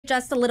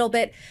just a little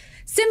bit.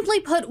 Simply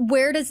put,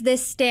 where does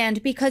this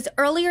stand? Because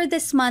earlier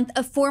this month,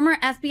 a former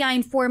FBI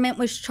informant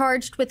was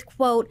charged with,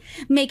 quote,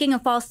 making a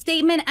false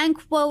statement and,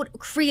 quote,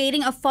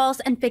 creating a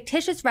false and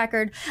fictitious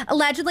record,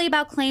 allegedly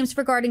about claims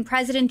regarding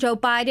President Joe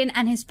Biden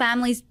and his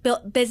family's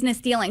business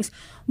dealings.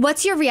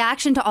 What's your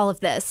reaction to all of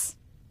this?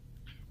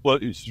 Well,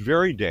 it's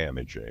very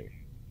damaging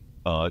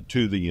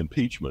to the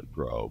impeachment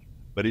probe,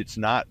 but it's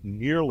not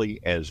nearly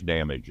as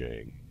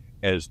damaging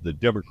as the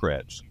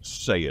Democrats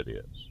say it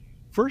is.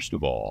 First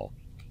of all,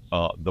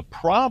 the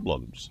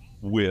problems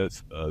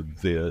with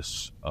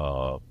this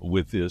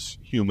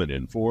human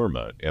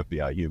informant,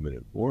 FBI human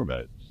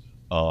informant,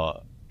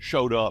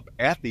 showed up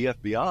at the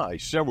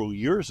FBI several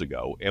years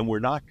ago and were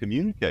not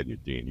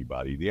communicated to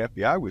anybody. The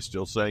FBI was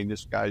still saying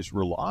this guy's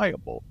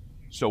reliable.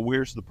 So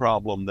where's the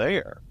problem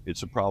there?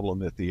 It's a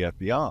problem at the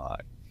FBI.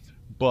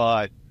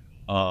 But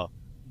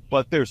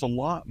there's a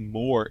lot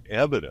more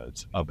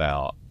evidence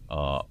about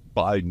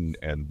Biden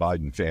and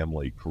Biden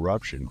family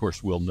corruption. Of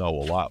course, we'll know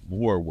a lot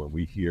more when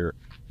we hear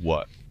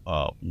what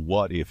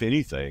if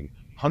anything,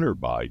 Hunter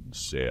Biden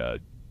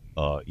said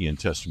in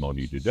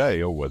testimony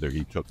today, or whether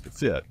he took the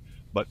fit.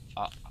 But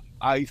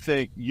I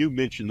think you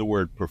mentioned the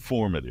word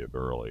performative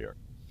earlier.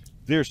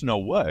 There's no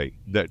way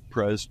that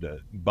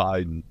President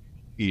Biden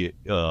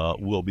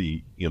will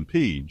be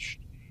impeached,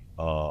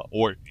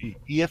 or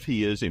if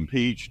he is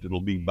impeached,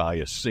 it'll be by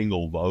a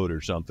single vote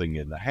or something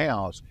in the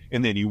House,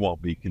 and then he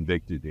won't be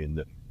convicted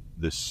in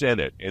the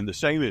Senate. And the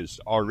same is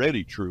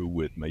already true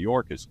with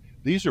Mayorkas.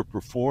 These are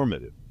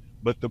performative,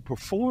 but the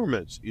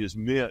performance is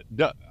meant.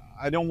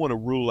 I don't want to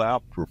rule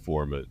out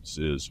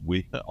performances.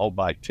 We all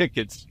buy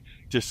tickets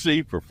to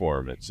see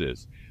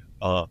performances.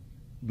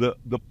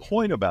 The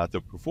point about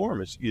the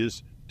performance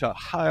is to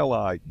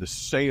highlight the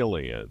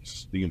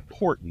salience, the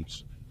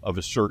importance of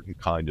a certain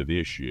kind of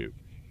issue.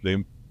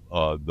 The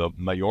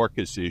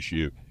Mayorkas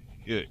issue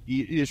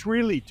is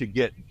really to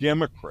get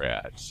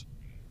Democrats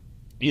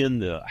in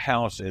the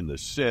House and the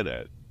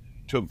Senate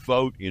to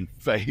vote in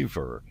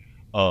favor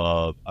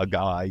of a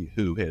guy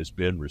who has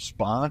been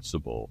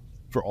responsible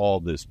for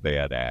all this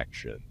bad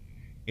action.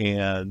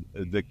 And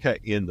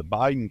in the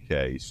Biden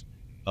case,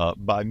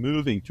 by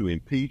moving to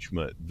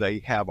impeachment, they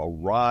have a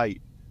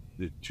right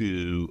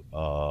to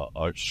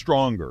a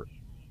stronger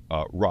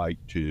right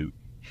to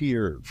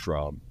hear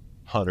from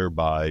Hunter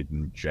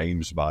Biden,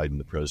 James Biden,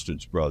 the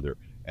president's brother,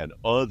 and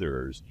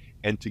others,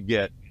 and to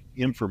get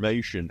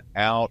information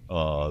out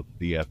of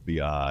the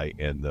FBI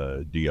and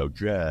the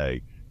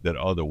DOJ that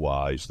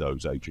otherwise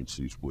those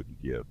agencies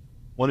wouldn't give.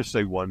 I want to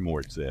say one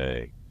more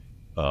thing,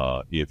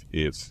 if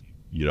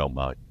you don't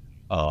mind,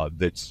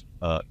 that's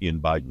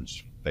in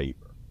Biden's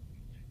favor.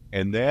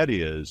 And that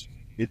is,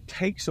 it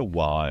takes a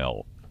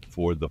while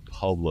for the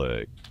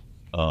public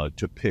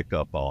to pick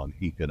up on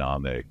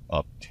economic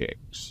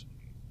upticks,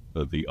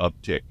 the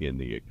uptick in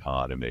the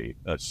economy.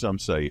 Some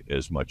say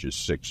as much as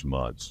 6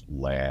 months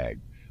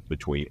lag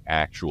between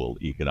actual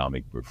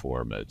economic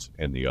performance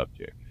and the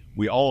uptick.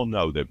 We all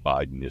know that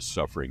Biden is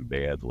suffering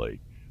badly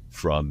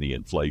from the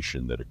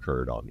inflation that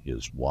occurred on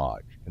his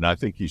watch. And I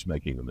think he's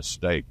making a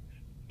mistake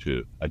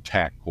to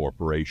attack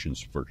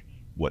corporations for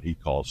what he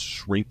calls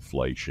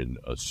shrinkflation,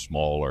 a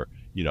smaller,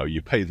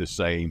 you pay the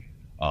same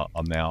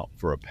amount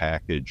for a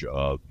package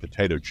of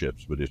potato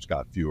chips, but it's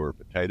got fewer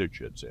potato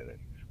chips in it.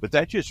 But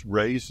that just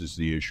raises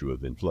the issue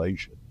of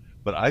inflation.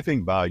 But I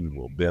think Biden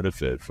will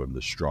benefit from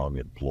the strong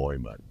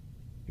employment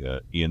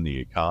in the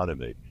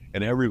economy.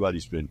 And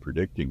everybody's been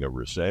predicting a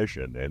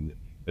recession. And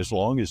as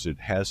long as it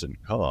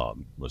hasn't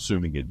come,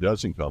 assuming it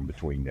doesn't come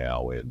between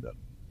now and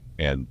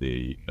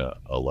the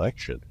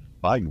election,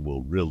 Biden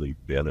will really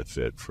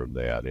benefit from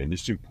that. And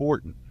it's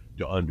important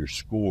to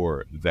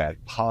underscore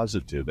that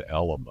positive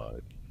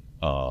element,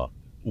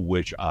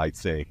 which I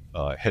think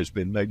has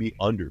been maybe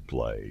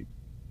underplayed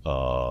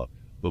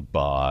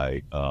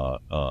by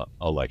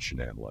election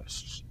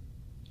analysts.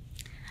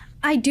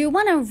 I do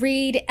want to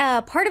read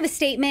part of a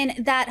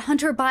statement that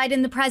Hunter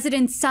Biden, the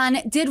president's son,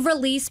 did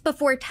release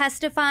before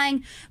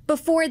testifying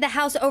before the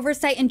House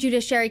Oversight and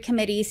Judiciary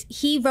Committees.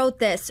 He wrote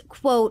this,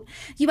 quote,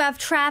 "You have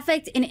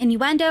trafficked in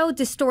innuendo,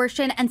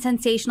 distortion, and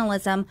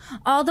sensationalism,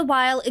 all the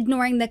while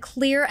ignoring the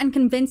clear and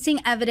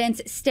convincing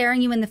evidence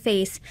staring you in the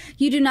face.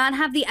 You do not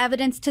have the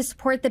evidence to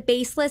support the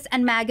baseless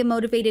and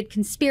MAGA-motivated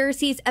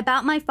conspiracies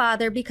about my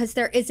father because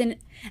there isn't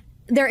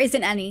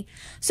any."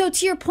 So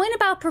to your point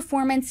about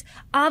performance,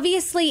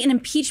 obviously an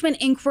impeachment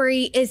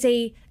inquiry is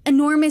a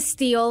enormous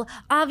deal.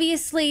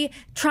 Obviously,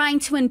 trying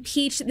to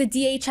impeach the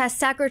DHS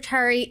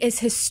secretary is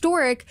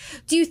historic.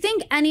 Do you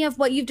think any of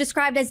what you've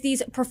described as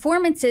these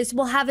performances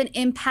will have an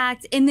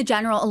impact in the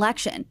general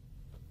election?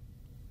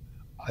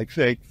 I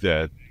think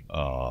that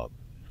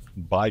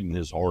Biden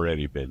has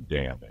already been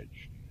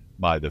damaged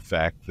by the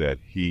fact that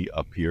he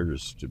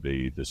appears to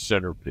be the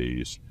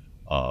centerpiece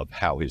of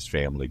how his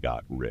family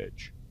got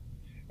rich.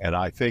 And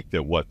I think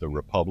that the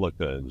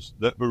Republicans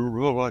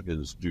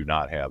do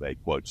not have a,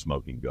 quote,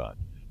 smoking gun.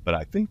 But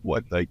I think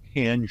what they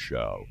can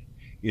show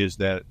is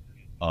that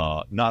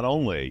not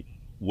only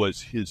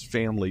was his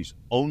family's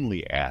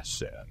only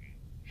asset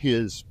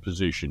his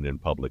position in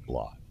public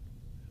life,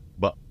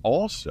 but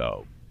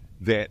also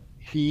that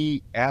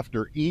he,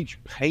 after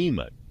each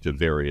payment to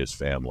various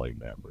family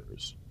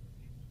members,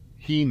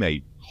 he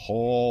made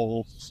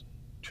calls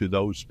to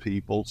those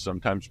people,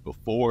 sometimes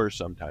before,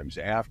 sometimes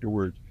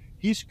afterwards.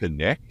 He's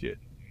connected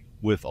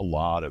with a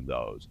lot of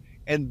those.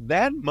 And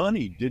that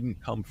money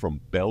didn't come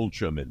from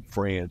Belgium and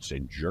France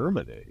and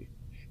Germany.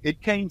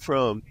 It came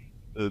from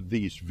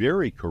these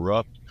very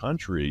corrupt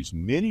countries,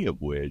 many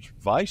of which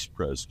Vice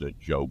President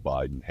Joe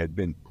Biden had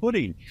been put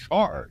in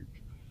charge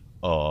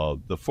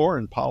of the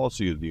foreign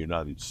policy of the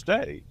United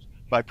States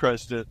by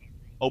President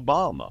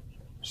Obama.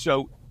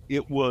 So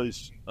it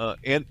was,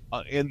 and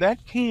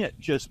that can't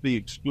just be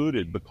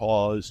excluded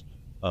because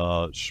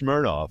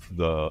Smirnov,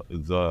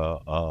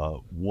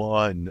 the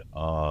one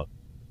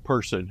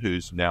person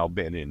who's now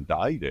been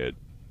indicted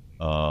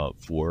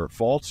for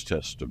false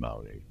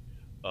testimony,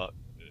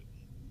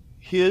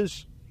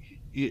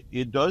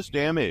 it does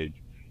damage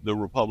the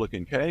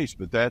Republican case,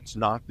 but that's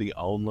not the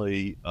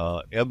only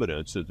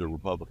evidence that the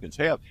Republicans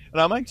have.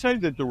 And I might say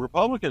that the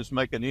Republicans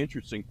make an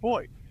interesting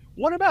point.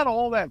 What about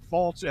all that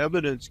false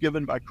evidence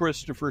given by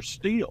Christopher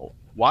Steele?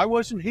 Why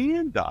wasn't he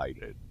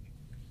indicted?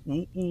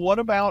 What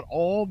about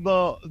all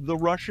the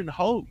Russian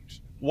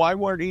hoax? Why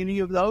weren't any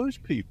of those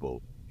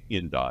people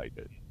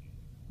indicted?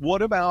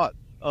 What about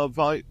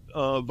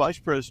Vice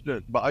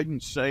President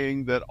Biden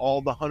saying that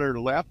all the Hunter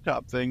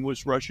laptop thing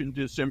was Russian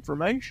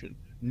disinformation?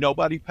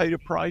 Nobody paid a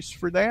price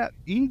for that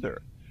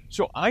either.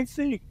 So I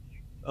think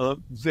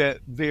that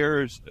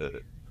there's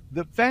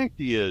the fact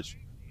is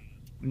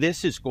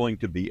this is going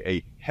to be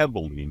a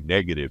heavily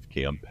negative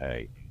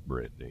campaign,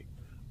 Brittany.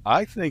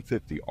 I think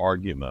that the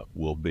argument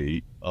will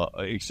be,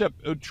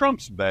 except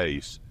Trump's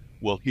base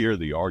will hear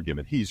the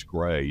argument, he's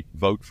great,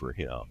 vote for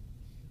him.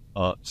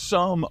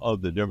 Some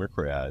of the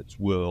Democrats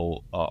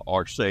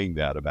are saying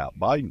that about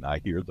Biden. I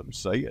hear them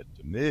say it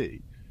to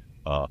me.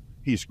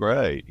 He's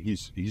great.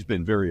 He's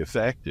been very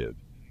effective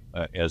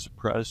as a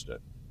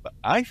president. But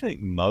I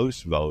think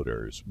most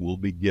voters will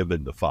be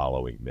given the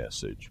following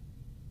message: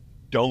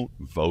 don't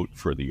vote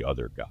for the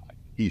other guy.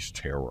 He's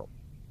terrible.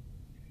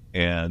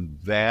 And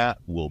that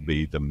will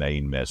be the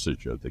main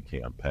message of the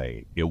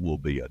campaign. It will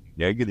be a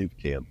negative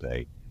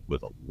campaign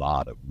with a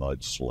lot of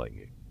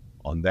mudslinging.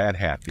 On that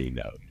happy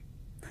note.